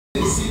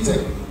is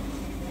seated.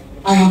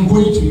 I am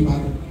going to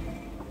Ibadan.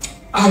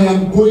 I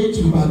am going to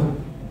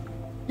Ibadan.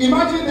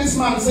 Imagine this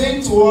man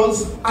saying to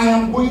us, I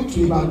am going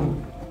to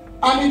Ibadan.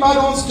 And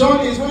Ibadan's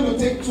journey is going to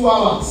take 2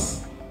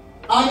 hours.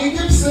 And he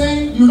keeps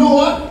saying, you know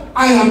what?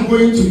 I am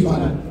going to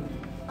Ibadan.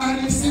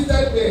 And he's seated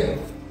there.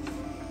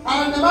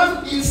 And the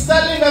man is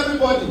telling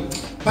everybody,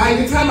 by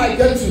the time I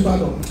get to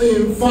Ibadan,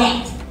 in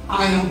fact,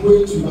 I am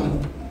going to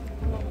Ibadan.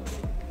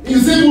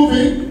 Is he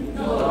moving?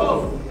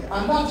 No.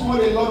 And that's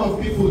what a lot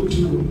of people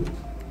do.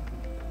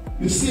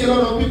 You see a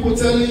lot of people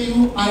telling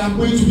you, I am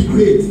going to be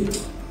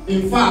great.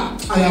 In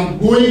fact, I am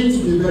going to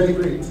be very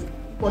great.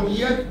 But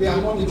yet, they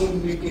are not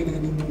even making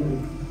any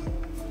move.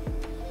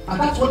 And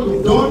that's what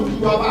you've done.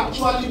 You have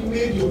actually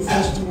made your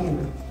first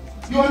move.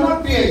 You are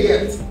not there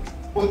yet,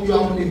 but you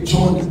are on a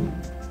journey.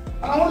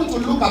 And I want you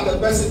to look at the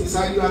person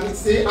beside you and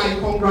say, I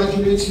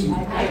congratulate you.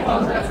 I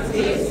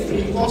congratulate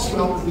you. Because you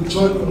are on the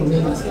journey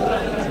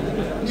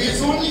already.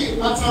 It's only a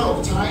matter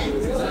of time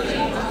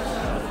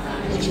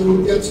that you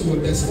will get to your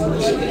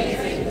destination.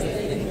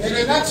 In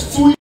the next 2 years,